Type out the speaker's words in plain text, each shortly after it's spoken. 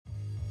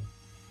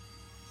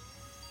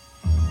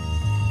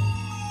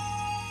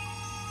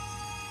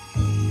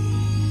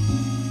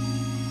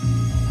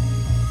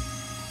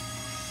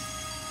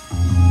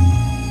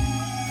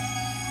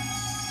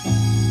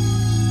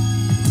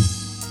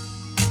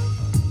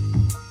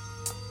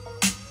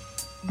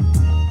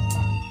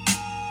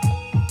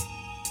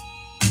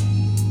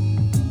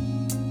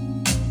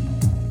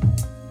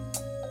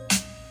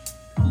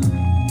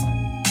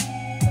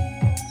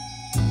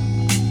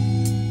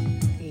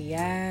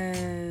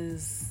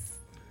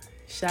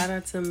Shout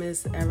out to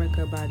Miss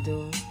Erykah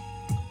Badu.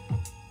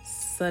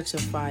 Such a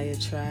fire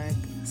track.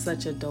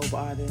 Such a dope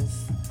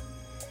artist.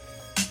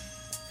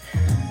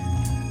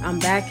 I'm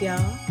back, y'all.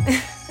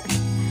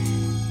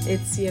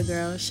 It's your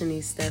girl,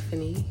 Shanice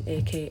Stephanie,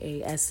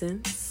 aka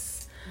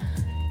Essence.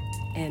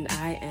 And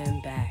I am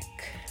back.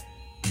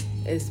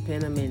 It's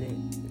been a minute.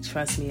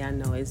 Trust me, I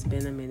know it's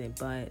been a minute,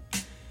 but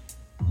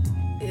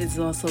it's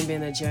also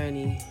been a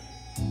journey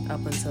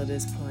up until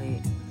this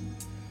point.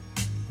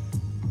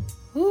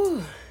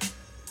 Whew.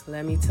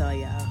 Let me tell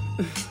y'all.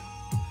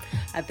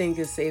 I think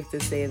it's safe to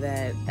say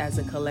that as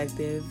a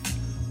collective,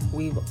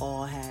 we've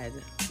all had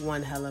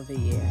one hell of a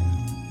year.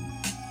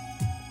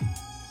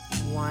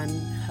 One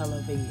hell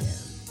of a year.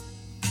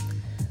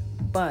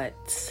 But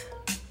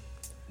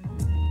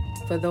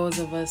for those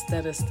of us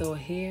that are still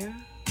here,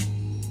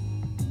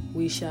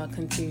 we shall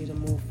continue to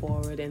move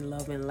forward in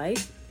love and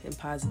light and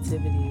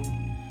positivity.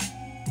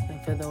 And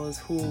for those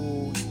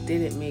who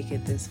didn't make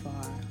it this far,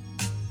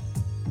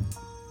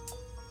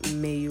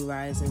 may you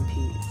rise in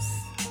peace.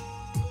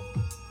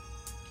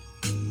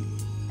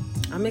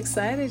 I'm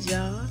excited,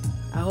 y'all.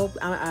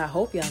 I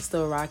hope y'all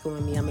still rocking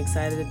with me. I'm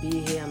excited to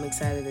be here. I'm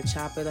excited to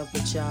chop it up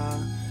with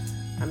y'all.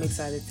 I'm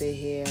excited to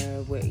hear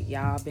what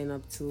y'all been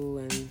up to,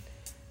 and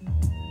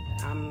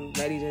I'm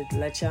ready to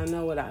let y'all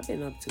know what I've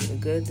been up to. The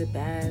good, the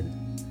bad,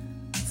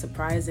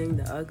 surprising,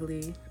 the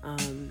ugly.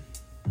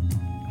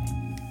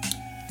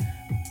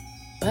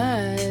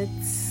 But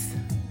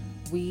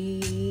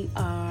we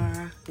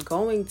are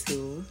going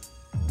to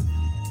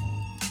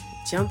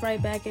jump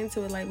right back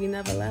into it like we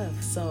never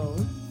left. So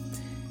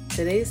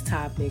today's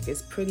topic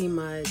is pretty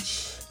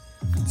much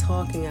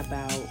talking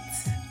about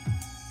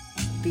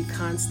the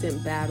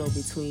constant battle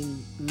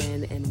between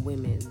men and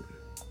women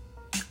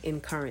in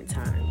current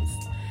times.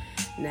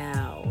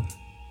 Now,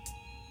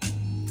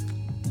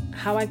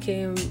 how I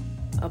came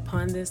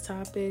upon this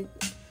topic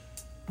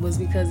was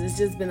because it's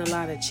just been a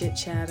lot of chit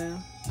chatter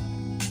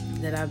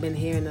that I've been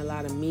hearing, a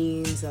lot of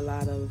memes, a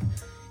lot of,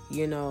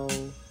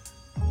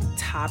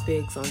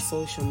 topics on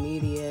social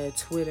media,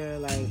 Twitter,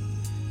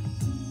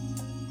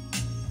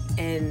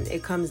 and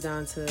it comes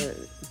down to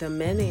the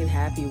men ain't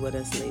happy with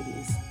us,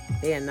 ladies.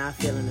 They are not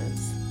feeling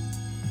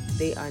us.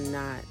 They are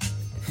not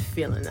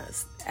feeling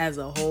us as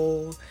a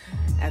whole,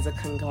 as a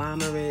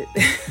conglomerate,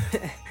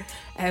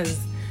 as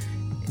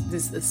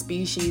this a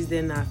species.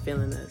 They're not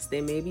feeling us.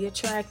 They may be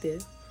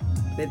attractive,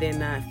 but they're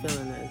not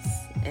feeling us.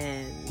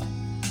 And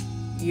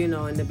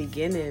in the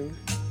beginning,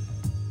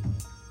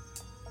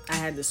 I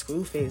had the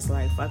screw face,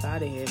 like, fuck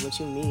out of here, what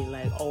you mean?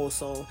 Like, oh,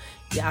 so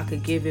y'all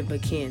could give it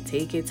but can't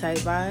take it type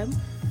vibe.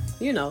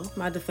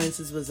 My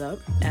defenses was up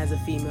as a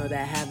female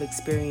that have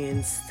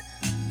experienced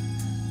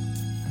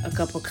a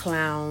couple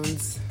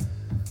clowns,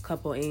 a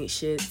couple ain't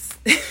shits.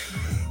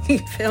 You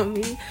feel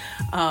me?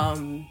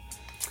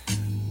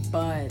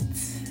 But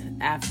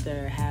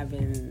after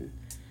having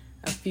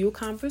a few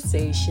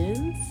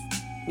conversations,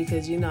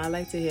 because, I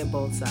like to hear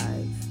both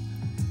sides.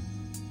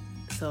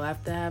 So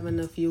after having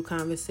a few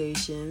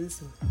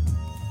conversations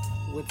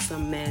with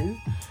some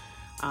men,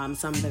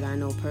 some that I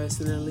know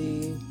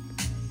personally,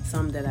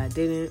 some that I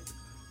didn't,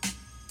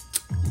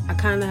 I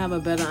kind of have a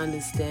better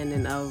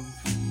understanding of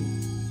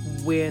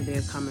where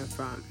they're coming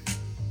from.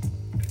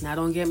 Now,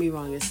 don't get me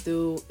wrong, it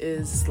still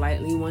is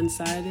slightly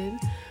one-sided,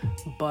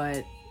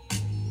 but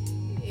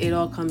it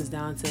all comes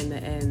down to, in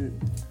the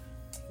end,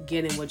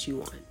 getting what you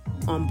want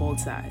on both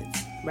sides,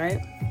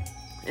 right?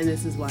 And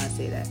this is why I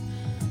say that.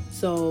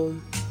 So,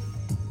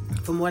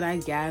 from what I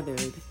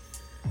gathered,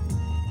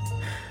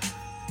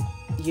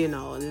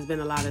 there's been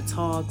a lot of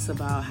talks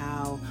about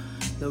how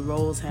the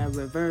roles have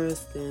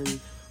reversed and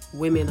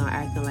women are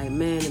acting like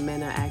men and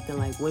men are acting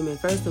like women.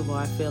 First of all,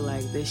 I feel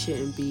like this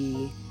shouldn't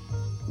be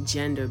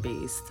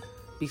gender-based,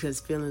 because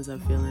feelings are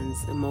feelings,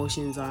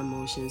 emotions are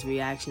emotions,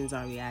 reactions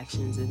are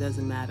reactions. It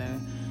doesn't matter,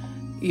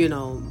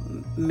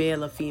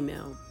 male or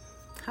female.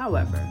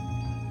 However,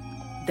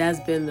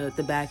 that's been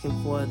the back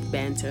and forth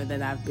banter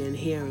that I've been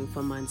hearing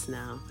for months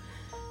now.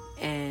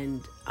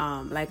 And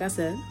like I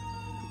said,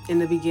 in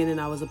the beginning,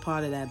 I was a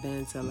part of that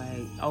banter,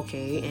 like,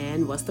 okay,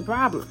 and what's the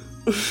problem?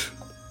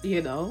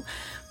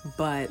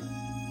 But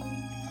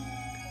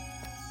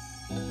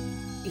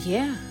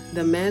yeah,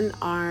 the men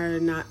are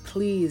not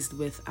pleased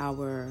with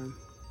our,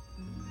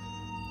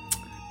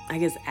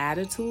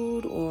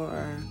 attitude,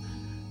 or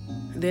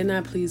they're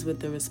not pleased with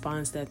the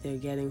response that they're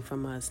getting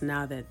from us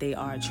now that they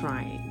are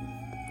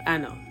trying. I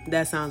know,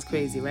 that sounds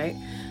crazy, right?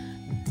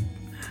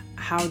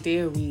 How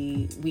dare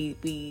we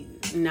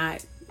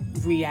not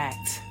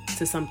react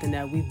to something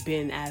that we've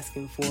been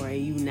asking for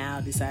and you now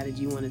decided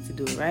you wanted to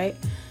do it, right?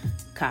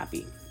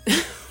 Copy.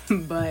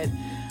 But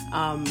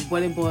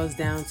what it boils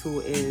down to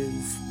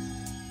is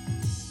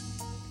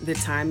the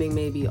timing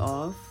may be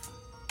off,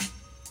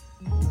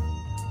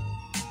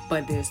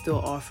 but they're still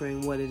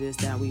offering what it is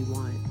that we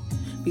want.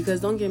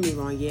 Because don't get me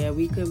wrong, yeah,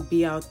 we could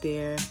be out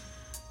there,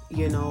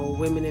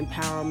 women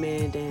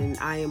empowerment and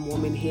I am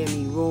woman, hear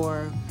me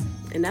roar,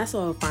 and that's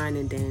all fine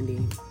and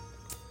dandy.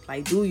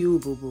 Like, do you,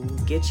 boo-boo.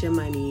 Get your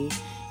money,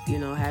 You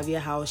know, have your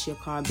house, your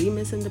car, be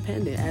Miss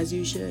Independent, as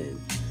you should.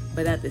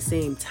 But at the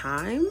same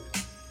time,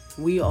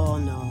 we all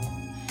know,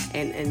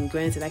 and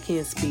granted, I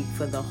can't speak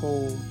for the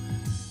whole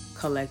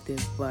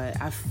collective, but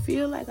I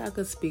feel like I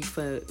could speak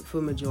for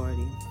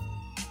majority.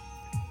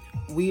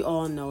 We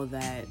all know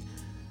that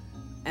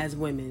as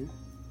women,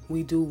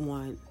 we do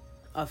want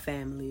a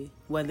family,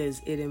 whether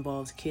it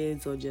involves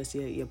kids or just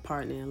your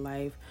partner in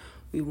life.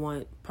 We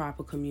want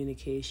proper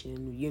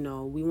communication. You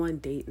know, we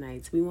want date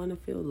nights. We want to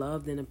feel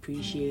loved and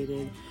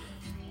appreciated.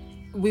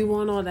 We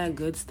want all that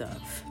good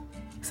stuff.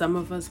 Some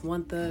of us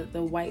want the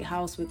White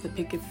House with the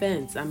picket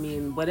fence. I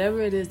mean,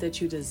 whatever it is that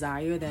you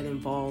desire that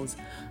involves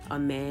a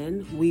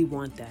man, we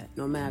want that.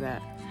 No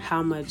matter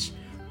how much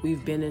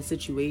we've been in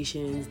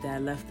situations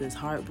that left us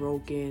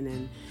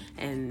heartbroken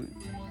and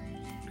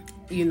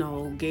you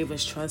know, gave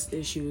us trust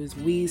issues,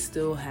 we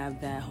still have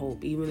that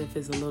hope, even if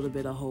it's a little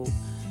bit of hope,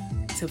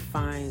 to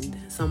find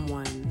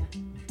someone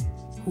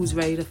who's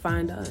ready to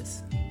find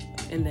us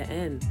in the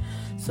end.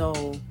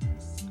 So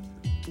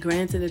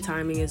granted, the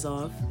timing is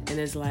off, and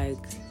it's like,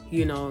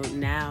 you know,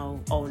 now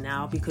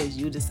because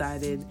you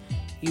decided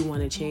you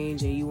want to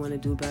change and you want to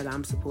do better,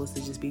 I'm supposed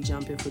to just be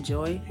jumping for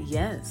joy?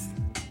 Yes.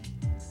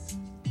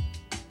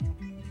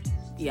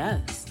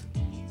 Yes,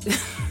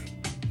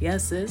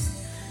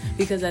 sis.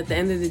 Because at the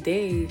end of the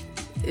day,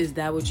 is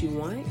that what you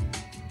want?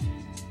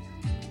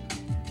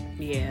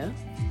 Yeah.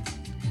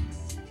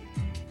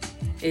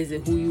 Is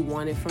it who you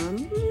want it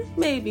from?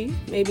 Maybe,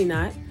 maybe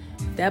not.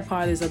 That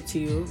part is up to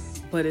you,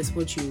 but it's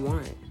what you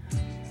want.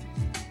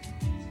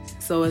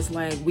 So it's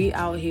like we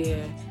out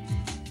here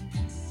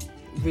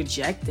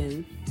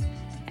rejecting,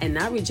 and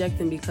not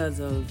rejecting because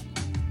of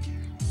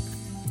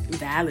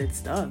valid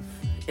stuff,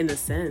 in a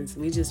sense.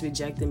 We just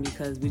rejecting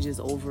because we just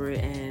over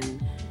it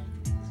and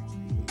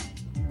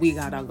we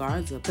got our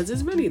guards up. Because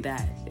it's really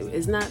that.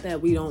 It's not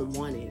that we don't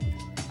want it.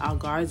 Our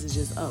guards is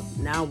just up.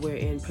 Now we're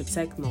in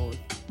protect mode.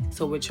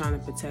 So we're trying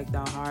to protect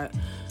our heart,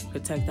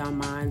 protect our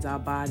minds, our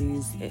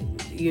bodies,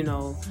 you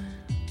know.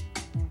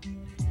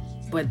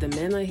 But the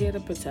men are here to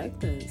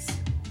protect us.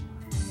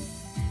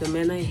 The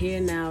men are here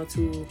now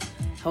to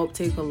help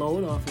take a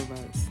load off of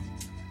us.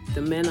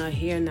 The men are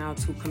here now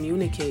to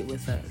communicate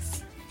with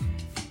us.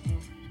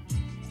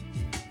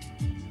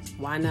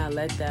 Why not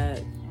let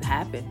that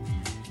happen?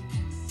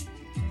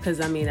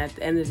 Because, I mean, at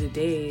the end of the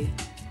day,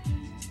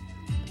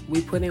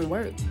 we put in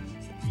work.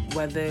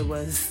 Whether it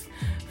was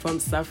from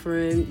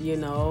suffering, you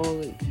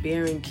know,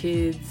 bearing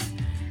kids,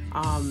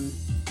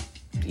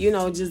 you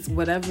know, just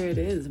whatever it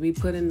is, we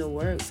put in the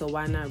work. So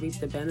why not reap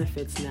the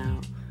benefits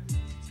now?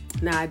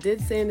 Now, I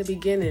did say in the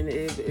beginning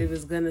it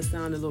was going to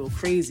sound a little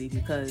crazy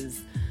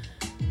because,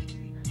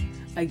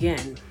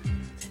 again,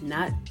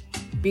 not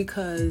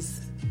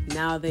because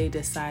now they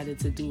decided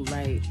to do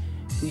right,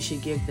 we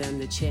should give them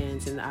the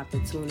chance and the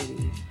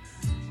opportunity.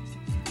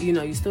 You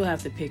know, you still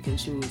have to pick and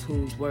choose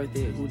who's worth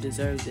it, who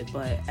deserves it.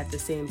 But at the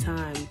same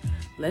time,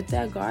 let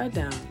that guard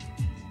down.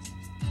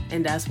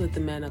 And that's what the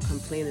men are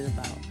complaining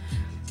about.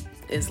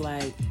 It's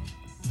like,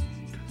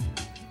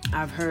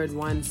 I've heard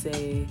one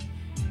say,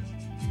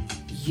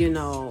 you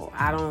know,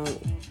 I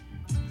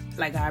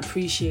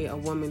appreciate a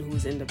woman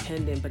who's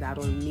independent, but I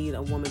don't need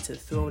a woman to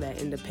throw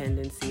that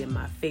independency in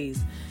my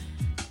face.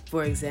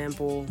 For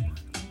example,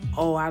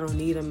 oh, I don't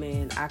need a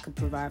man. I could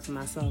provide for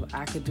myself.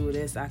 I could do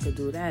this. I could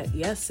do that.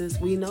 Yes, sis,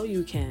 we know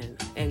you can.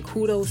 And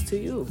kudos to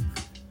you.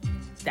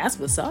 That's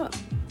what's up.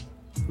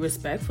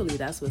 Respectfully,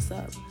 that's what's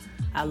up.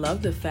 I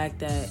love the fact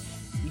that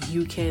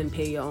you can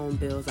pay your own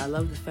bills. I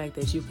love the fact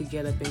that you could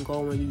get up and go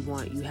when you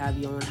want. You have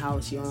your own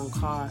house, your own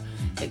car,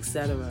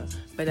 etc.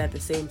 But at the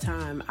same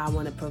time, I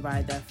want to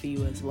provide that for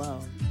you as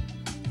well.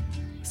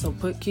 So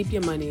keep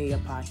your money in your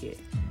pocket.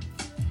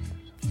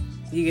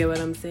 You get what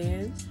I'm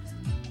saying?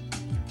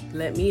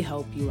 Let me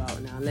help you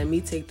out now. Let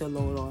me take the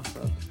load off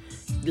of.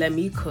 Let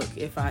me cook.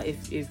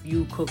 If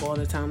you cook all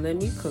the time, let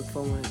me cook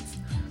for once.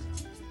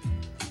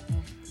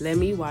 Let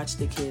me watch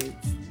the kids.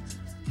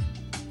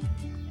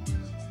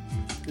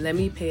 Let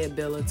me pay a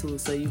bill or two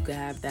so you can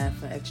have that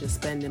for extra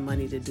spending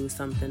money to do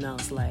something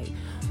else. Like,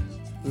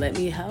 let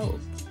me help.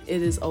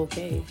 It is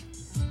okay.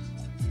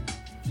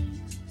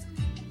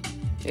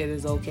 It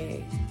is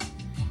okay.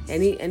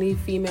 Any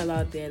female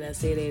out there that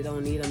say they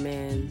don't need a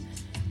man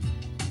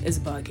is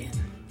bugging.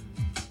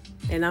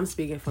 And I'm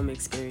speaking from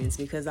experience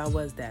because I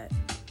was that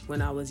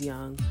when I was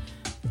young.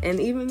 And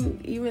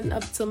even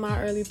up to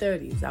my early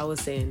 30s, I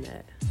was saying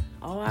that.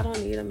 Oh, I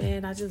don't need a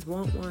man. I just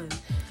want one.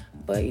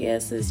 But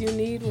yes, sis, you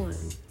need one.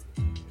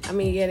 I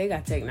mean, yeah, they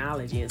got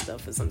technology and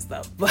stuff for some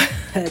stuff. But,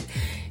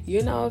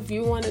 you know, if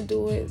you want to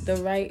do it the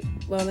right,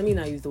 well, let me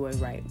not use the word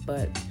right,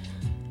 but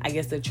I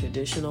guess the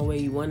traditional way,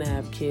 you want to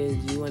have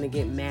kids, you want to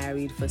get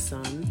married for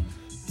some.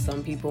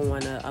 Some people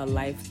want a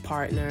life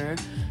partner.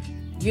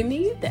 You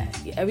need that.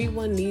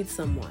 Everyone needs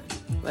someone,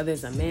 whether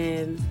it's a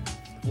man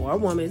or a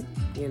woman,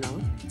 you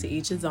know, to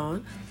each his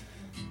own.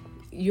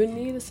 You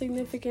need a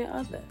significant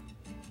other.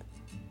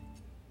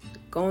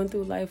 Going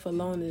through life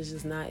alone is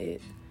just not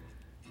it.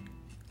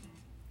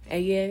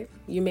 And yeah,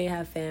 you may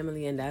have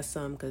family, and that's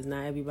some, because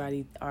not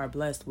everybody are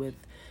blessed with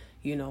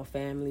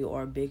family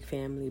or a big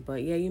family.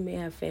 But yeah, you may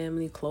have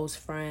family, close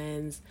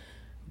friends,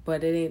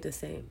 but it ain't the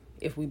same,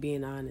 if we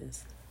being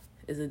honest.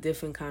 It's a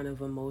different kind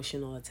of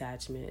emotional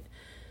attachment.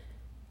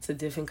 It's a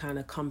different kind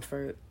of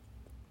comfort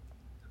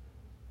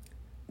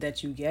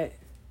that you get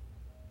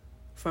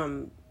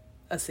from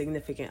a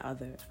significant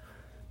other.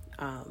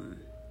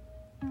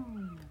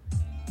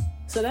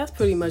 So that's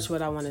pretty much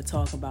what I want to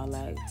talk about.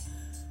 Like,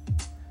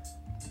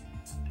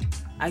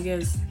 I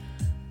guess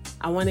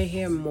I want to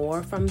hear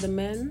more from the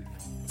men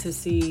to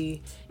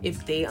see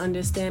if they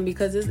understand,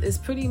 because it's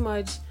pretty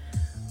much,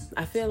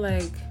 I feel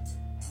like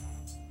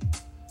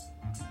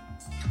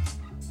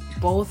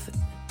both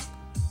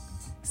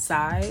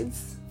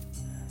sides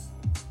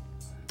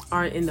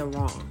aren't in the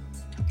wrong.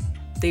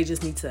 They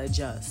just need to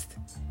adjust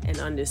and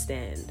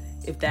understand,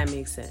 if that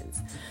makes sense.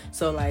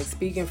 So, like,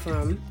 speaking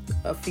from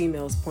a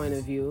female's point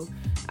of view,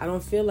 I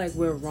don't feel like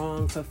we're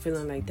wrong for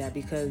feeling like that,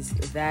 because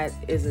that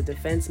is a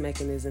defense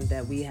mechanism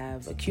that we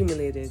have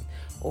accumulated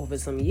over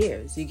some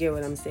years. You get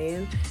what I'm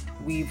saying?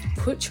 We've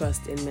put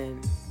trust in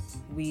men.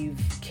 We've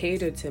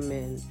catered to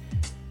men.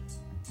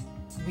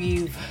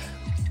 We've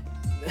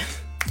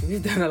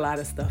done a lot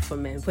of stuff for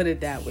men, put it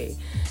that way.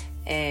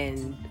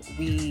 And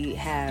we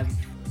have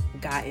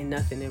gotten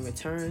nothing in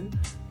return.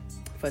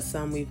 For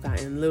some, we've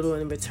gotten little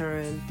in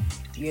return.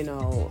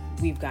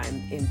 We've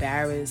gotten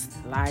embarrassed,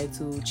 lied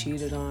to,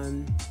 cheated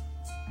on.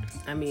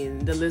 I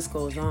mean, the list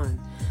goes on.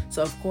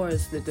 So, of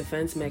course, the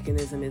defense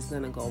mechanism is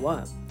going to go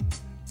up.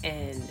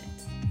 And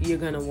you're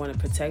going to want to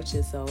protect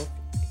yourself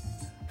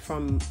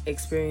from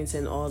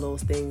experiencing all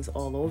those things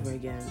all over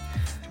again.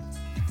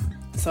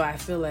 So I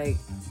feel like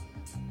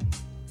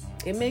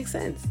it makes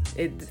sense.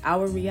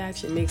 Our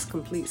reaction makes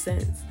complete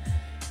sense.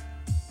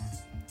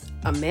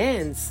 A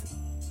man's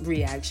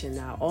reaction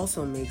now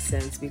also makes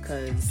sense,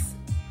 because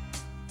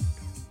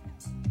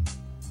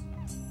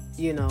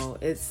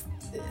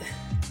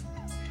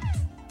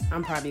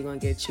I'm probably gonna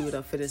get chewed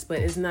up for this, but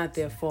it's not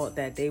their fault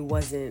that they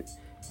wasn't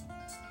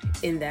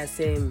in that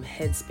same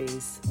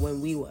headspace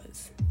when we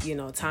was.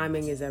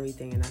 Timing is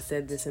everything, and I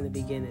said this in the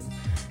beginning.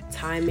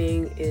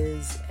 Timing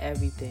is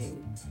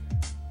everything.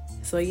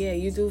 So yeah,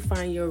 you do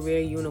find your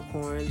rare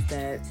unicorns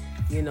that,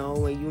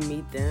 when you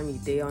meet them,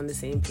 they on the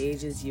same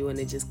page as you, and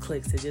it just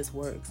clicks, it just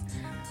works.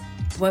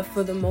 But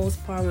for the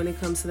most part, when it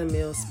comes to the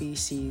male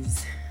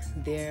species,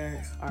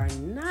 there are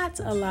not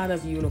a lot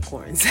of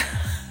unicorns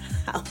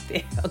out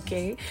there,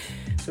 okay?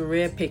 It's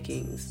rare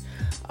pickings.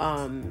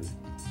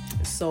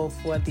 So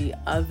for the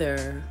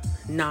other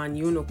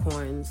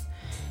non-unicorns,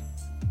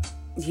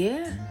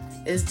 yeah,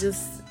 it's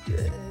just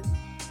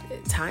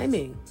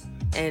timing.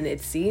 And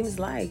it seems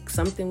like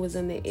something was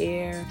in the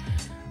air.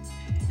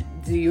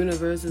 The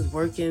universe is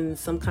working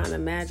some kind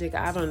of magic.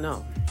 I don't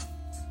know.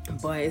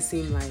 But it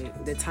seemed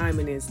like the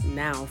timing is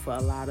now for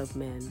a lot of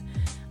men.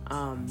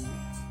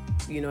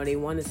 They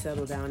want to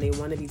settle down. They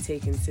want to be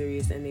taken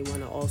serious, and they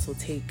want to also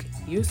take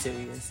you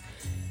serious.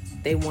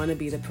 They want to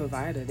be the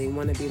provider. They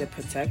want to be the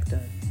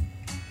protector.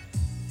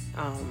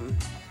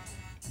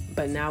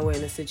 But now we're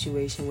in a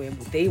situation where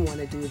they want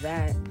to do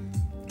that,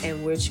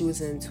 and we're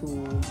choosing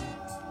to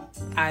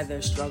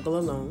either struggle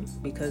alone,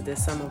 because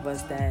there's some of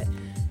us that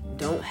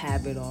don't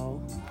have it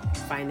all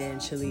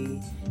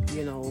financially,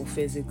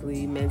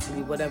 physically,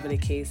 mentally, whatever the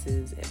case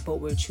is, but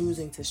we're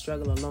choosing to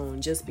struggle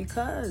alone just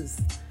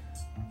because.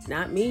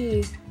 Not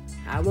me.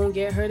 I won't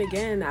get hurt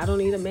again. I don't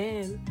need a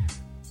man.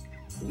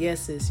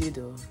 Yes, sis, you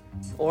do.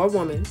 Or a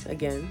woman,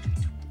 again,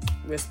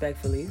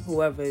 respectfully,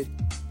 whoever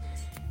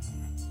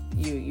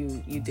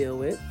you deal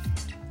with.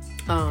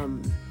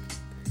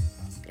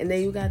 And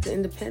then you got the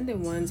independent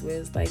ones where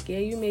it's like, yeah,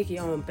 you make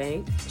your own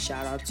bank.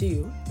 Shout out to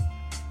you.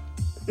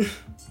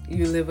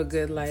 You live a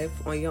good life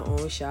on your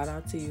own. Shout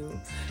out to you.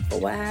 But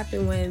what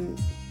happened when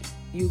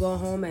you go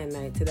home at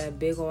night to that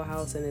big old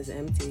house and it's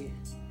empty?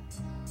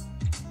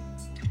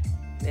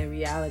 And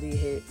reality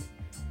hit.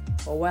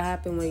 Or what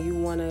happened when you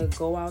want to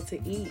go out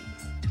to eat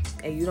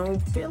and you don't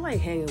feel like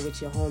hanging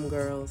with your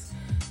homegirls?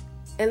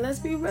 And let's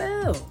be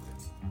real.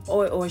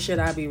 Or should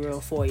I be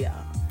real for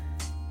y'all?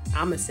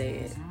 I'ma say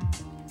it.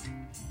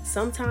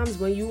 Sometimes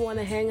when you want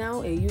to hang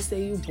out and you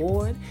say you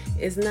bored,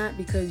 it's not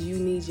because you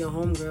need your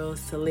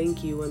homegirls to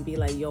link you and be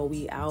like, yo,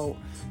 we out.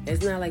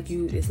 It's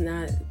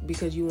not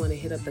because you want to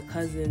hit up the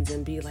cousins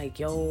and be like,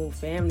 yo,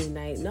 family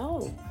night.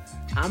 No,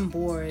 I'm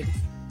bored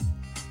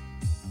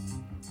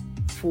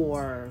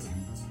for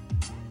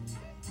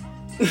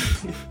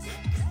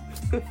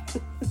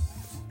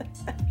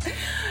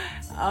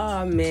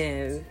oh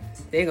man,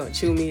 they're gonna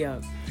chew me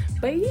up.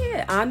 But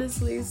yeah,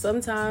 honestly,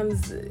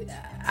 sometimes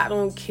I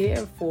don't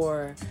care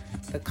for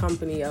the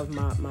company of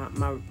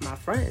my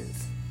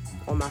friends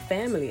or my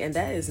family, and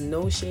that is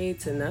no shade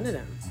to none of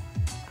them.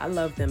 I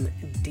love them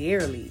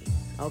dearly,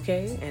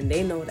 okay? And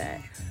they know that.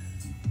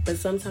 But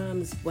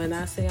sometimes when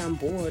I say I'm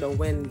bored, or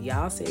when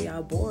y'all say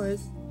y'all bored,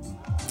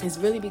 it's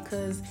really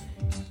because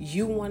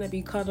you want to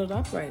be cuddled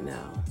up right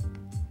now.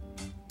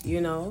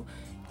 You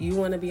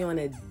want to be on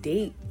a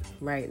date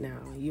right now.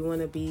 You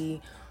want to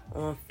be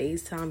on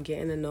FaceTime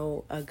getting to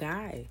know a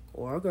guy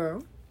or a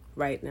girl,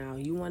 right now.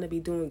 You want to be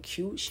doing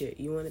cute shit.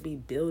 You want to be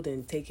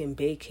building, taking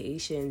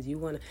vacations. You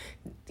want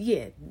to,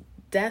 yeah,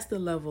 that's the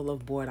level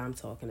of bored I'm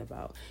talking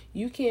about.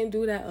 You can't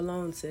do that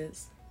alone,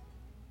 sis.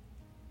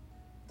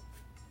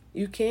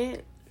 You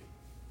can't.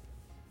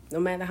 No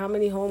matter how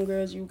many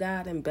homegirls you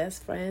got and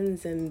best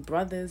friends and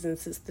brothers and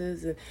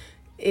sisters,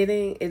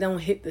 it don't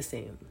hit the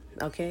same,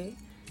 okay?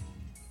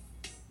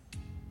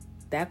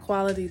 That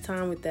quality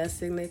time with that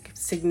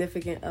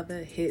significant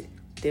other hit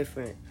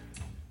different.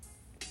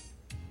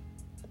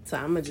 So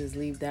I'm going to just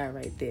leave that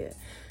right there.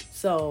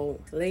 So,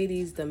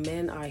 ladies, the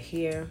men are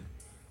here.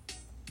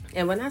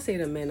 And when I say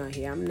the men are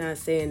here, I'm not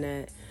saying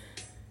that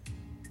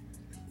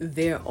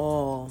they're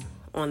all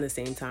on the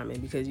same timing,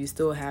 because you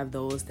still have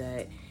those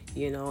that,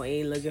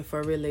 ain't looking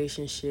for a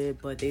relationship,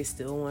 but they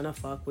still want to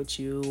fuck with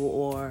you,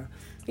 or,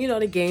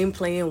 the game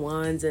playing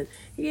ones, and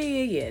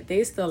yeah,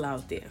 they still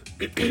out there.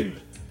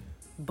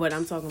 But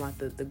I'm talking about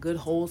the good,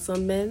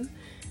 wholesome men.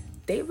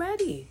 They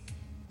ready.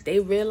 They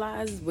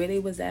realized where they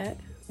was at.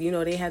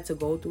 They had to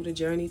go through the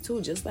journey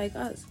too, just like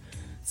us.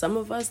 Some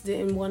of us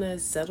didn't want to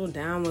settle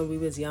down when we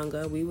was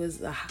younger. We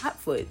was a hot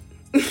foot.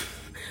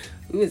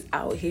 We was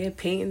out here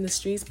painting the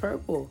streets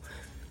purple.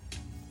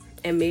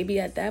 And maybe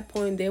at that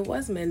point, there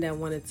was men that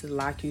wanted to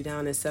lock you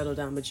down and settle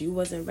down, but you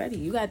wasn't ready.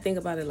 You got to think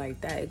about it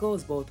like that. It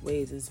goes both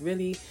ways. It's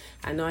really,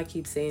 I know I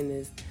keep saying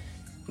this,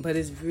 but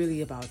it's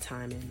really about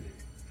timing.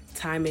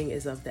 Timing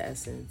is of the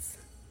essence.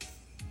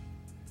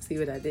 See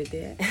what I did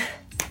there?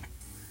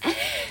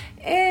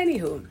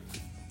 Anywho.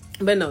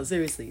 But no,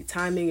 seriously,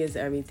 timing is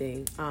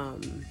everything.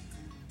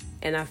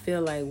 And I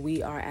feel like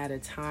we are at a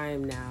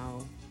time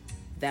now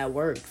that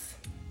works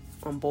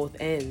on both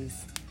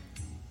ends.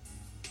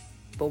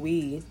 But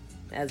we,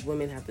 as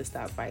women, have to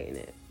stop fighting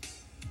it.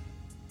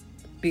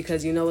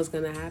 Because you know what's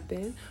going to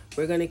happen?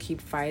 We're going to keep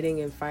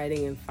fighting and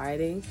fighting and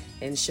fighting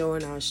and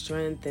showing our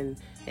strength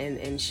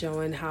and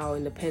showing how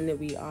independent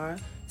we are,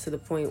 to the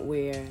point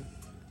where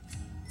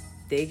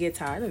they get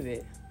tired of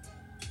it.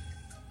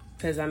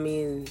 Because,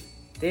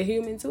 they're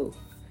human too.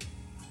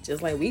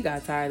 Just like we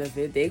got tired of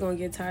it, they're going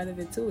to get tired of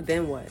it too.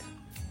 Then what?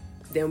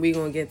 Then we're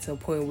going to get to a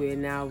point where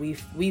now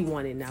we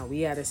want it now.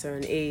 We at a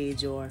certain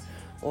age, or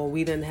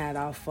we done had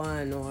our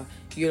fun, or,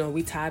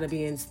 we tired of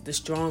being the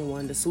strong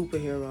one, the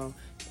superhero,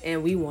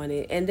 and we want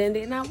it. And then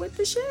they're not with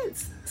the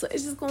shits. So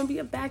it's just going to be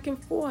a back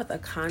and forth, a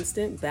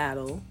constant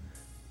battle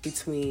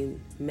between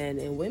men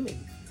and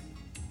women.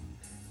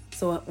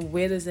 So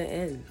where does it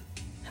end?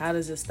 How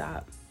does it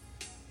stop?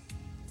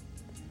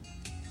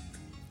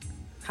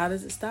 How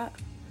does it stop?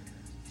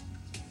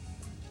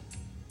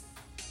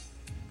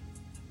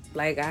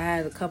 Like, I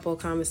had a couple of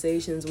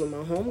conversations with my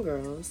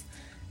homegirls,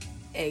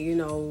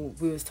 and,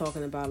 we was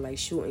talking about, like,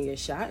 shooting your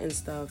shot and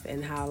stuff,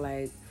 and how,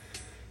 like,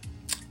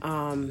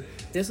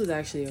 this was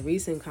actually a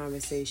recent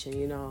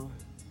conversation,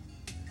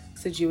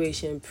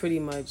 situation, pretty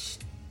much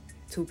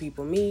two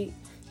people meet,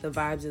 the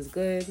vibes is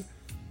good,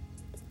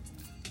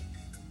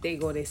 they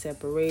go their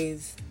separate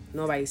ways,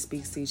 nobody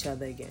speaks to each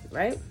other again,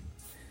 right?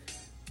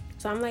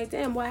 So I'm like,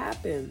 damn, what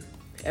happened?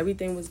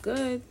 Everything was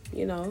good,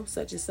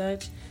 such and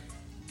such.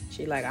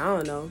 She like, I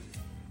don't know.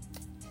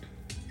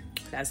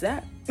 That's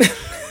that.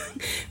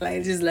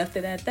 Like, just left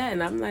it at that.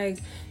 And I'm like,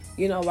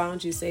 why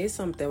don't you say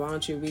something? Why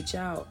don't you reach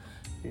out?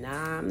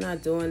 Nah, I'm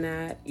not doing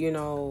that,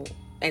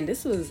 And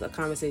this was a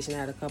conversation I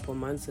had a couple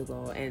months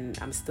ago, and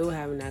I'm still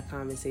having that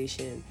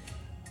conversation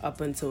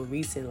up until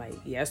recent, like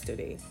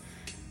yesterday,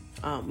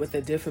 with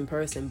a different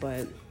person.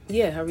 But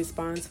yeah, her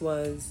response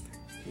was,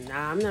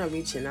 nah, I'm not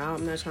reaching out.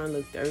 I'm not trying to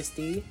look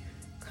thirsty.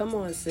 Come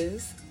on,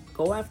 sis.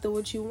 Go after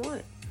what you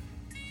want.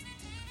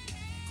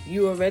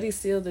 You already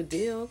sealed the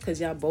deal because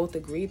y'all both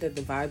agreed that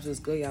the vibes was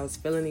good. Y'all was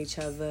feeling each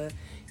other.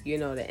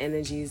 The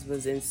energies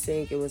was in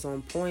sync. It was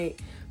on point.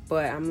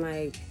 But I'm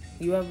like,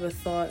 you ever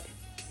thought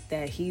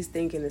that he's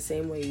thinking the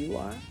same way you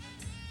are?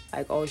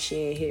 Like, oh, she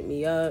ain't hit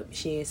me up.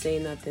 She ain't say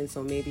nothing,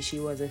 so maybe she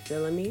wasn't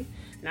feeling me.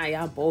 Now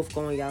y'all both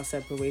going y'all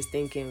separate ways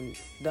thinking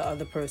the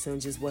other person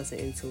just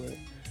wasn't into it.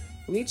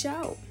 Reach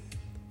out.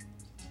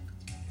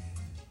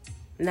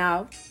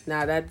 Now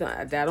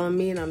that don't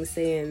mean I'm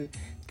saying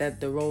that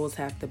the roles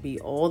have to be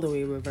all the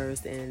way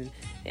reversed and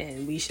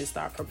we should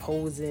start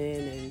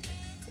proposing and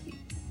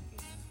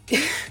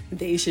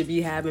they should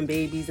be having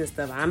babies and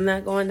stuff. I'm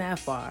not going that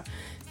far.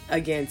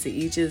 Again, to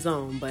each his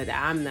own, but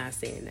I'm not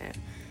saying that,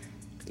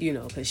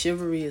 because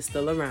chivalry is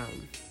still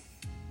around.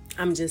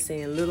 I'm just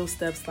saying little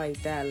steps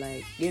like that,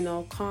 like,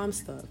 calm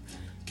stuff.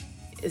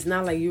 It's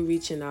not like you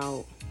reaching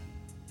out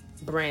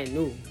brand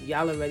new.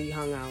 Y'all already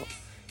hung out.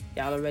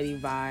 Y'all already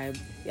vibe.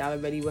 Y'all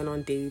already went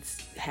on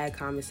dates, had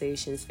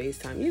conversations,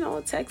 FaceTime,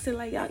 texting,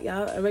 like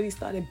y'all already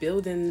started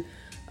building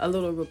a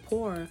little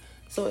rapport.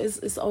 So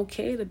it's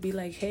okay to be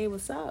like, hey,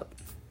 what's up?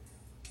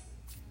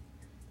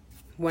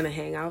 Want to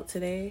hang out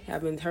today?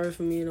 Haven't heard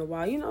from you in a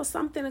while.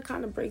 Something to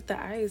kind of break the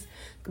ice,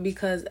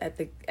 because at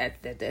the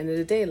end of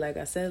the day, like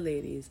I said,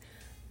 ladies,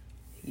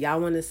 y'all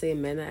want to say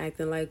men are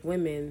acting like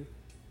women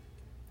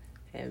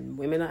and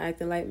women are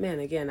acting like men.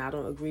 Again, I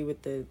don't agree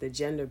with the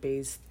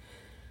gender-based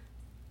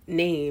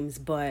names,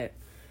 but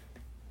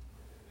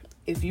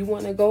if you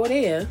want to go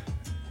there,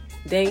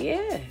 then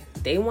yeah,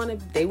 they want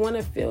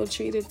to feel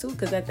treated too.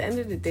 Because at the end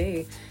of the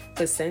day,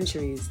 for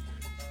centuries,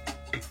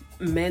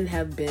 men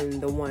have been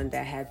the one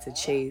that had to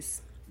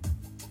chase,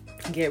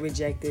 get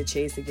rejected,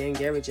 chase again,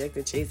 get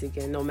rejected, chase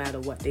again. No matter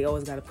what, they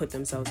always got to put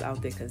themselves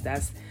out there, because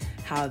that's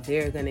how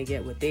they're gonna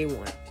get what they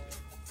want.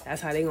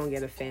 That's how they're gonna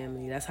get a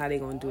family. That's how they're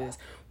gonna do this.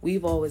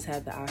 We've always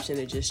had the option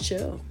to just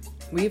chill.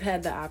 We've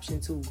had the option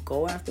to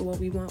go after what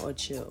we want or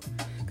chill,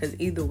 because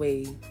either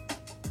way,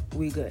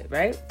 we good,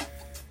 right?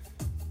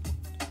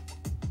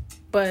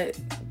 But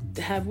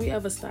have we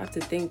ever stopped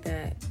to think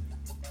that,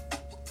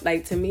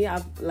 like, to me,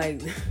 I've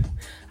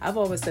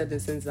always said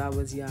this since I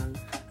was young.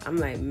 I'm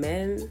like,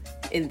 men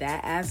in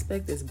that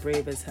aspect is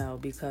brave as hell,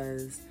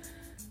 because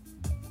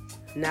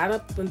not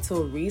up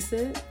until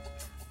recent,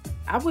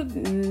 I would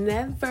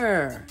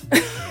never,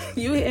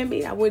 you hear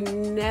me? I would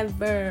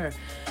never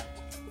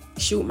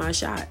shoot my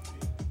shot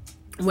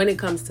when it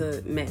comes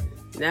to men.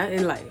 Not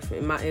in life.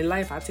 In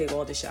life, I take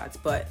all the shots.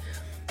 But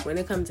when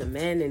it comes to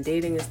men and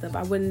dating and stuff,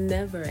 I would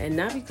never. And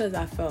not because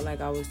I felt like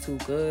I was too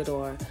good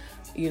or,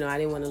 I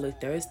didn't want to look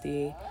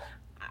thirsty.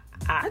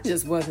 I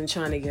just wasn't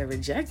trying to get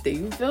rejected.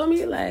 You feel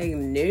me? Like,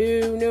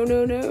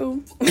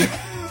 no.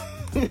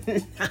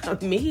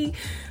 Not me.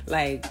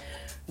 Like,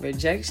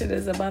 rejection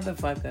is a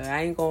motherfucker.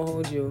 I ain't gonna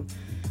hold you.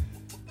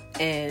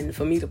 And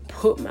for me to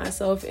put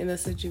myself in a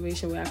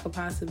situation where I could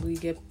possibly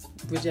get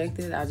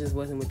rejected, I just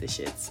wasn't with the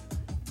shits.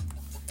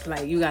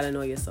 Like, you gotta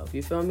know yourself.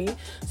 You feel me?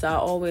 So I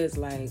always,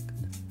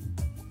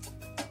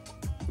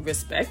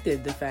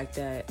 respected the fact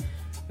that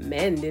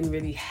men didn't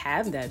really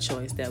have that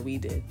choice that we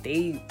did.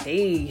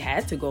 They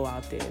had to go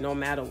out there no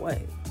matter what.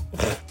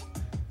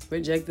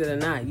 Rejected or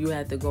not, you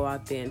had to go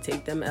out there and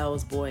take them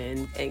L's, boy,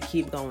 and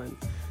keep going.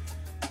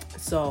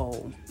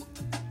 So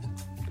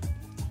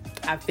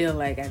I feel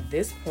like at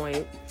this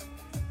point,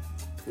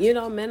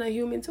 men are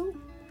human too.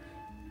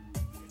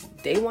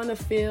 They want to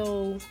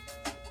feel,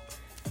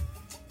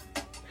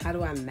 how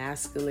do I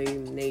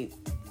masculinate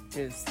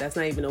this? That's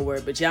not even a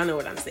word, but y'all know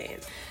what I'm saying.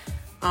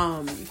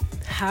 How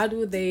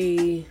would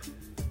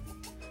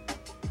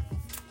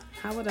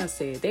I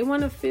say it? They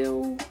want to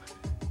feel,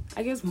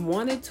 I guess,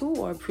 wanted to,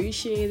 or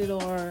appreciated,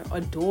 or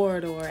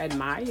adored, or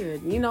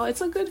admired.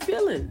 It's a good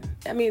feeling.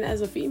 I mean,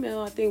 as a female,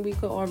 I think we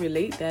could all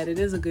relate that it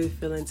is a good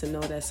feeling to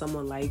know that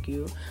someone like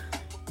you,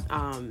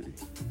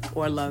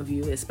 or love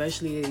you,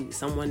 especially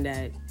someone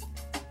that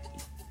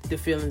the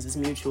feelings is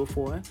mutual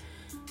for.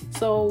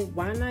 So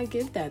why not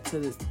give that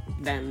to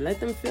them? Let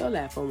them feel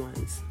that for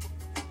once.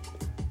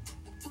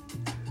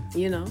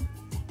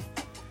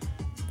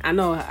 I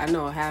know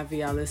half of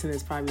y'all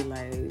listeners probably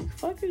like,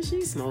 fuck is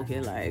she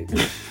smoking? Like,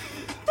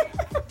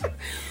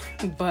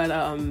 but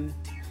I'm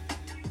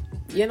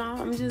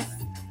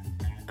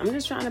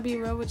just trying to be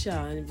real with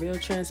y'all and real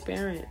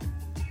transparent.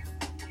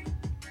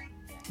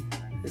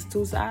 It's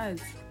two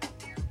sides.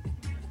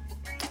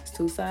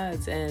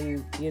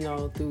 And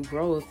through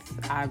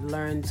growth, I've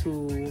learned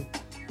to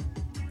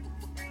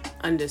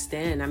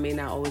understand. I may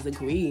not always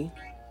agree,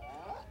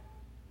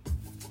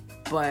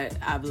 but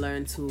I've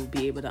learned to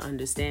be able to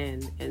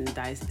understand and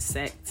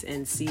dissect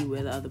and see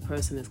where the other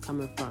person is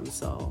coming from.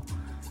 So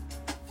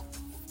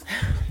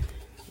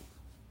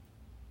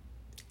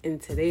in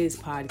today's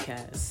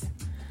podcast,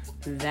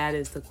 that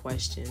is the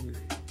question.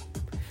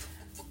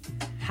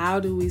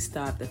 How do we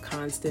stop the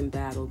constant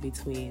battle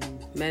between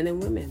men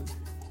and women?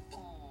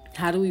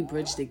 How do we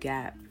bridge the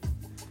gap?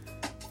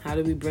 How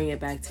do we bring it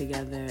back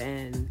together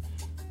and,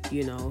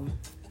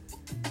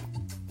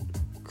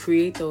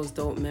 create those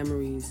dope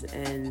memories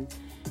and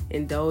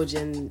indulge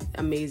in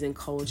amazing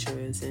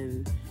cultures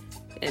and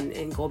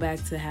go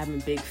back to having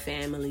big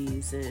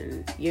families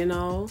and,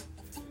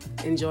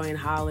 enjoying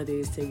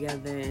holidays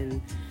together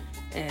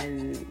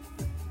and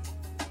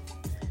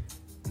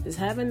just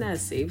having that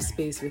safe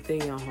space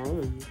within your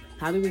home?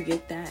 How do we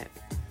get that?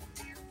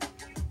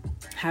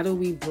 How do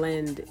we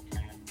blend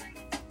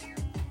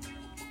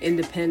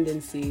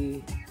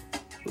independency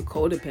with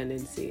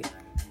codependency?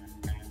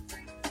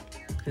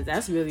 Because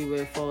that's really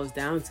where it falls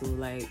down to.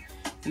 Like,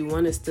 you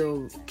want to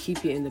still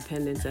keep your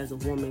independence as a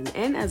woman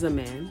and as a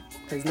man,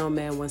 because no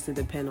man wants to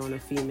depend on a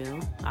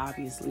female,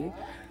 obviously.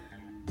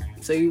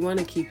 So you want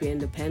to keep your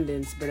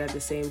independence, but at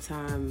the same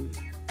time,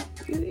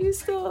 you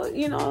still,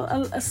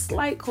 a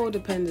slight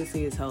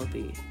codependency is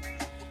healthy.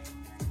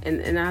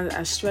 And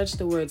I stretch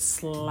the word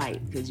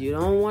slight, because you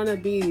don't want to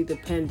be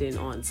dependent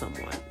on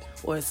someone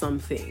or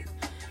something.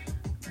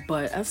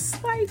 But a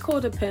slight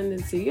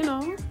codependency,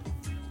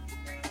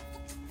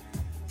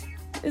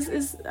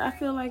 I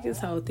feel like it's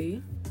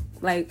healthy.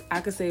 Like,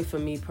 I could say for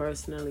me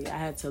personally, I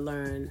had to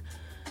learn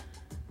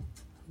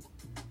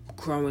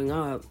growing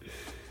up.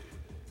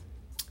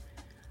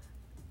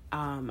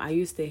 I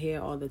used to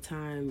hear all the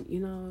time,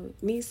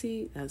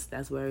 Nisi,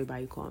 that's what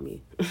everybody call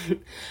me.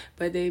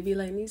 But they'd be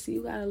like, Nisi,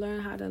 you gotta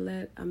learn how to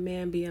let a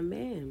man be a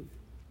man.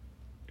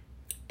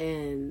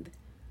 And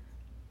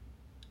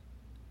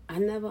I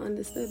never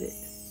understood it.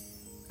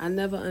 I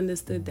never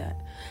understood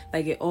that.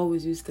 Like, it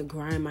always used to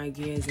grind my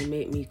gears and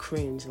make me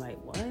cringe. Like,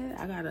 what?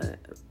 I gotta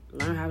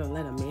learn how to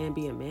let a man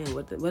be a man.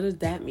 What does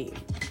that mean?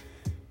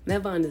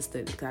 Never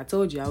understood it. 'Cause I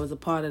told you I was a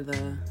part of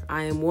the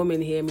I Am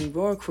Woman, Hear Me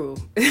Roar crew.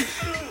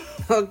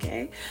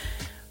 Okay?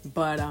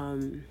 But,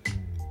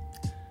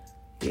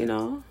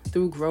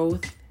 through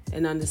growth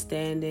and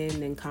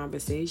understanding and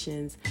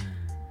conversations,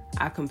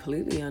 I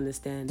completely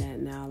understand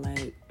that now.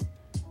 Like,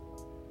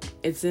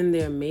 it's in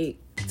their make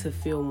to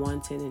feel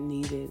wanted and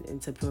needed and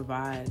to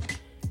provide.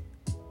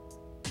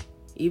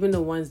 Even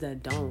the ones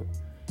that don't,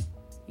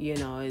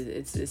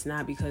 it's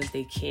not because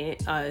they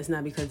can't. It's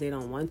not because they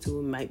don't want to.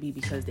 It might be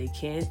because they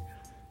can't,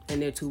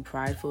 and they're too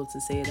prideful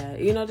to say that.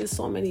 There's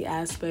so many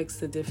aspects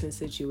to different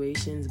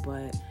situations,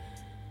 but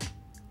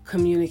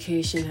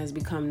communication has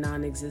become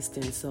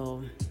non-existent,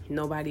 so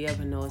nobody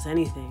ever knows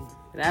anything.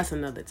 That's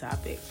another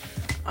topic.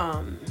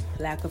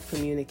 Lack of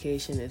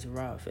communication is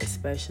rough,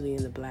 especially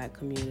in the Black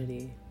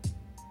community.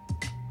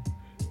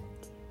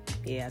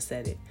 Yeah, I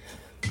said it.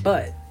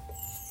 But,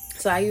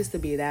 so I used to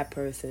be that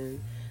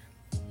person.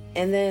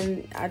 And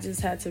then I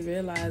just had to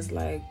realize,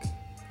 like,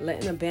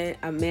 letting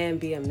a man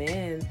be a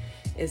man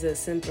is as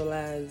simple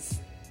as,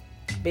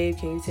 babe,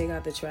 can you take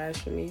out the trash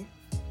for me?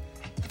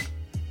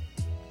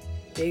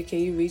 Babe, can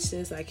you reach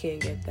this? I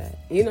can't get that.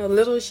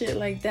 Little shit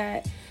like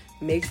that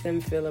makes them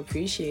feel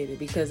appreciated.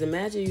 Because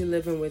imagine you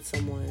living with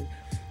someone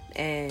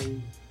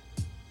and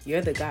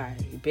you're the guy.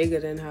 You're bigger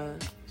than her,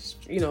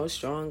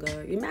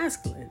 stronger. You're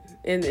masculine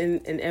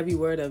in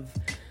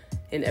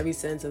every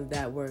sense of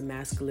that word,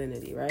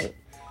 masculinity, right?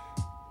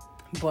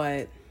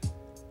 But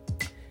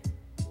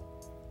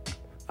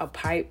a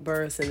pipe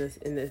bursts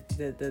in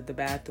the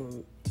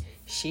bathroom.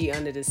 She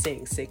under the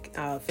sink,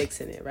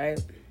 fixing it,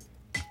 right?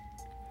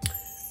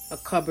 A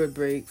cupboard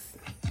breaks.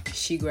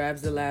 She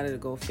grabs the ladder to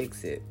go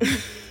fix it.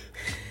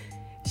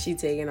 She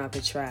taking out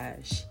the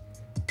trash.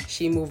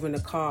 She moving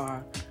the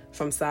car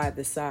from side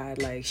to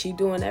side. Like, she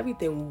doing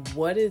everything.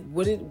 What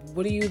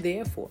are you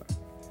there for?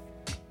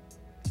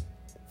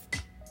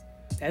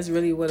 That's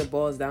really what it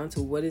boils down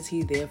to. What is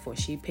he there for?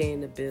 She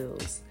paying the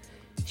bills.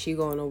 She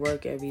going to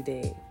work every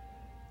day.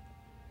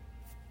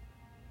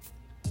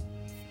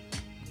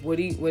 What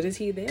is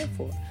he there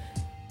for?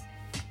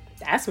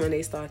 That's when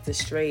they start to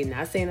stray.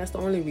 Not saying that's the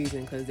only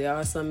reason, because there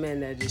are some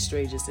men that just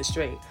stray just to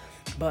stray.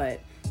 But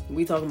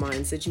we talking about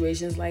in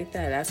situations like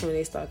that, that's when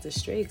they start to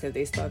stray, because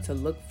they start to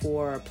look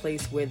for a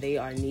place where they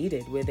are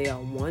needed, where they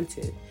are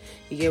wanted.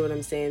 You get what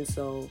I'm saying?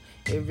 So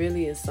it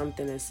really is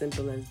something as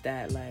simple as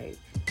that. Like,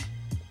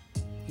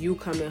 you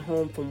coming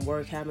home from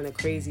work having a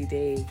crazy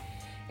day,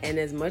 and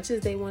as much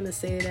as they want to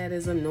say that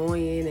is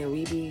annoying and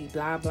we be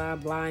blah blah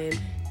blah, and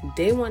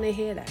they want to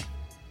hear that.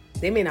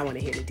 They may not want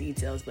to hear the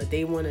details, but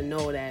they want to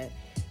know that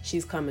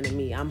she's coming to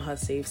me. I'm her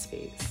safe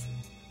space.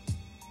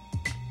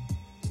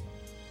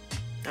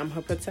 I'm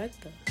her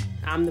protector.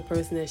 I'm the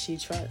person that she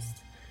trusts.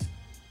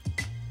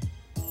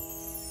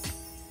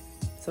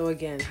 So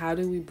again, how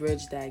do we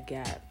bridge that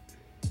gap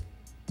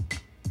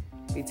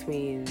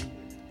between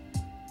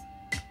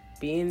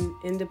being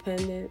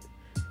independent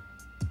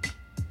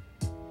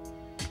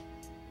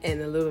and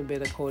a little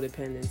bit of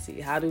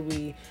codependency? How do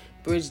we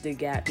bridge the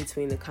gap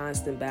between the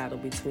constant battle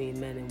between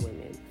men and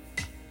women?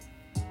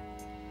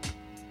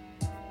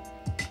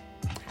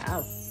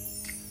 How?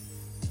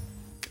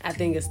 I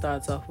think it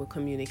starts off with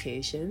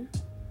communication.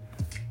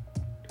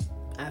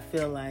 I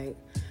feel like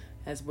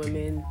as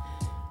women,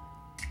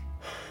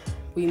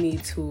 we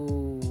need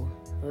to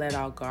let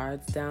our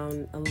guards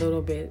down a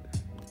little bit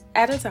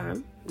at a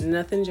time.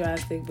 Nothing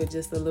drastic, but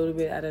just a little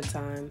bit at a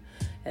time,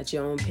 at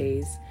your own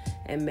pace.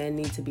 And men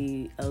need to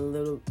be a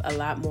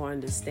lot more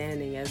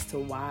understanding as to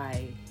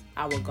why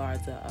our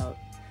guards are up.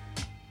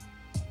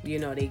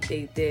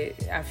 They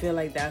I feel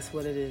like that's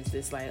what it is.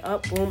 It's like,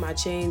 boom, I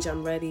changed,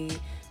 I'm ready,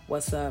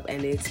 what's up?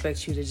 And they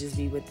expect you to just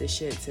be with the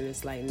shits. And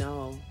it's like,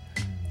 no.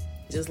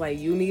 Just like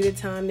you needed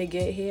time to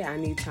get here, I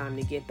need time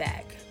to get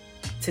back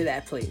to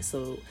that place.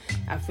 So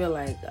I feel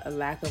like a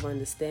lack of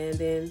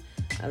understanding,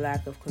 a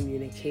lack of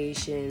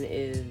communication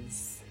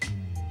is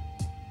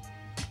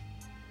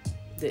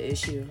the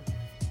issue.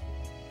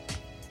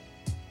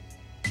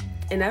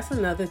 And that's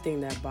another thing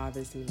that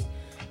bothers me.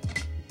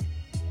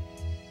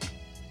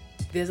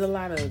 There's a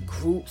lot of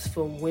groups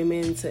for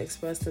women to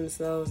express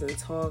themselves and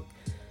talk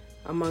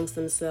amongst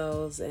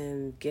themselves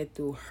and get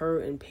through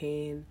hurt and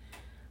pain.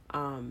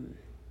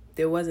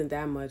 There wasn't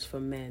that much for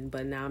men,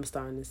 but now I'm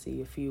starting to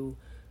see a few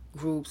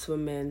groups for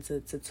men to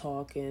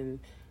talk and,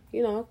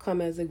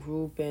 come as a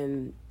group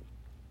and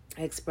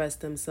express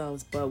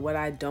themselves. But what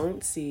I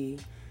don't see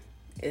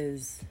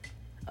is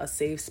a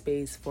safe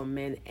space for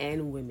men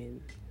and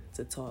women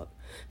to talk.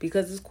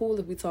 Because it's cool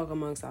if we talk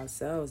amongst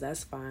ourselves,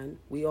 that's fine.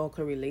 We all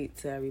can relate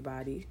to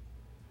everybody.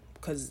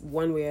 Because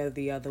one way or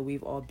the other,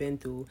 we've all been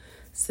through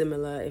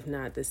similar, if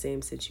not the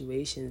same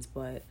situations.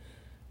 But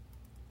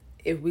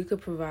if we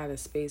could provide a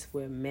space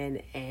where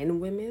men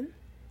and women,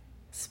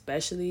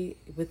 especially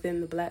within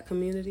the Black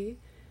community,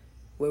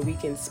 where we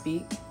can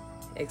speak,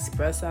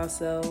 express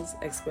ourselves,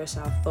 express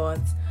our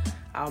thoughts,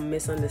 our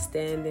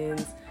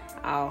misunderstandings,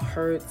 our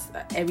hurts,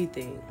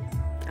 everything.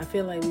 I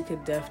feel like we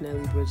could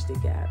definitely bridge the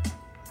gap.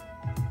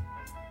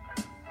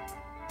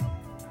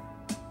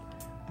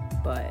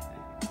 But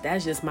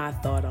that's just my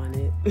thought on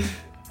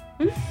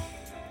it.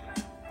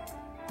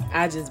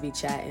 I just be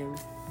chatting.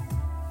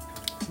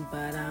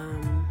 But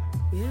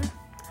yeah.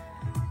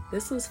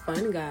 This was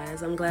fun,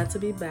 guys. I'm glad to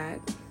be back.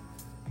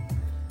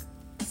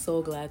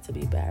 So glad to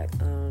be back.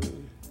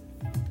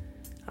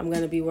 I'm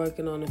going to be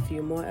working on a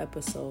few more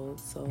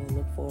episodes, so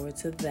look forward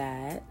to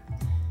that.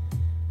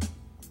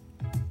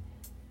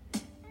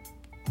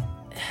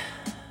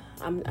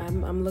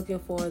 I'm looking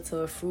forward to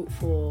a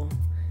fruitful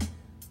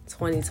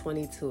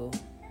 2022.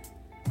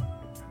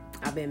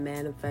 I've been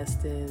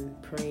manifesting,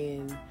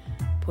 praying,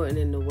 putting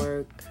in the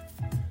work.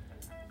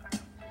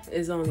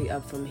 It's only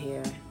up from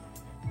here.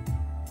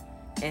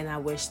 And I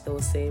wish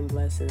those same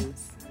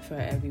blessings for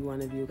every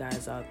one of you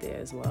guys out there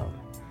as well.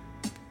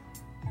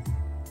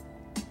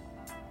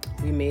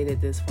 We made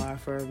it this far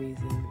for a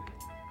reason.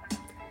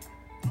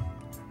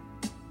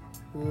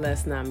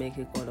 Let's not make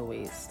it go to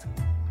waste.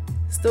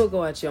 Still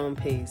go at your own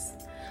pace,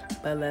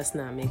 but let's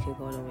not make it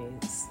go to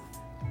waste.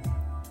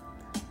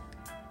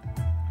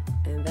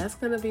 And that's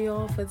going to be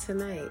all for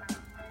tonight.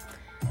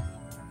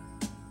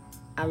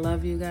 I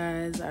love you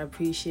guys. I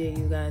appreciate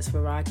you guys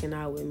for rocking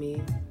out with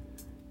me.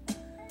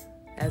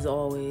 As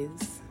always.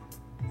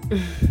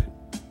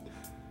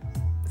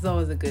 It's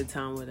always a good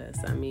time with us.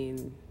 I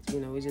mean,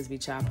 we just be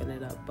chopping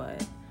it up,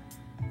 but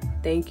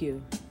thank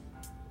you.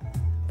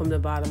 From the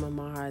bottom of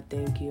my heart,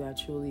 thank you. I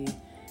truly,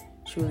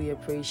 truly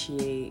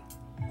appreciate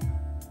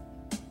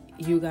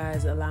you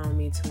guys allowing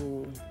me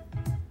to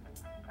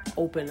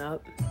open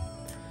up,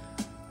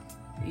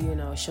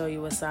 show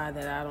you a side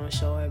that I don't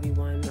show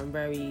everyone. I'm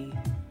very,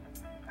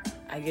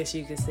 I guess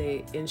you could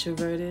say,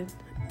 introverted.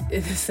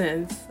 In a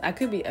sense, I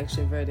could be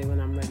extroverted when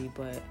I'm ready,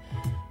 but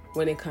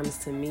when it comes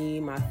to me,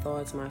 my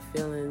thoughts, my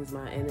feelings,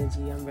 my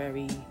energy, I'm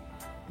very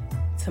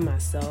to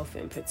myself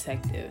and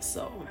protective.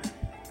 So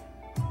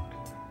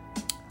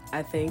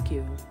I thank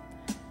you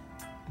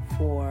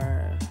for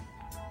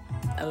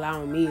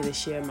allowing me to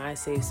share my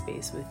safe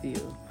space with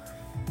you.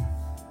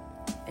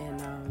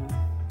 And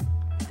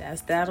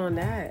that's that on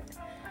that.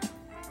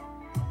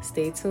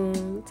 Stay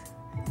tuned.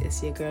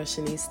 It's your girl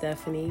Shanice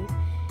Stephanie,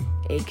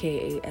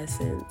 aka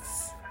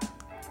Essence.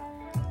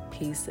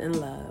 Peace and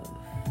love.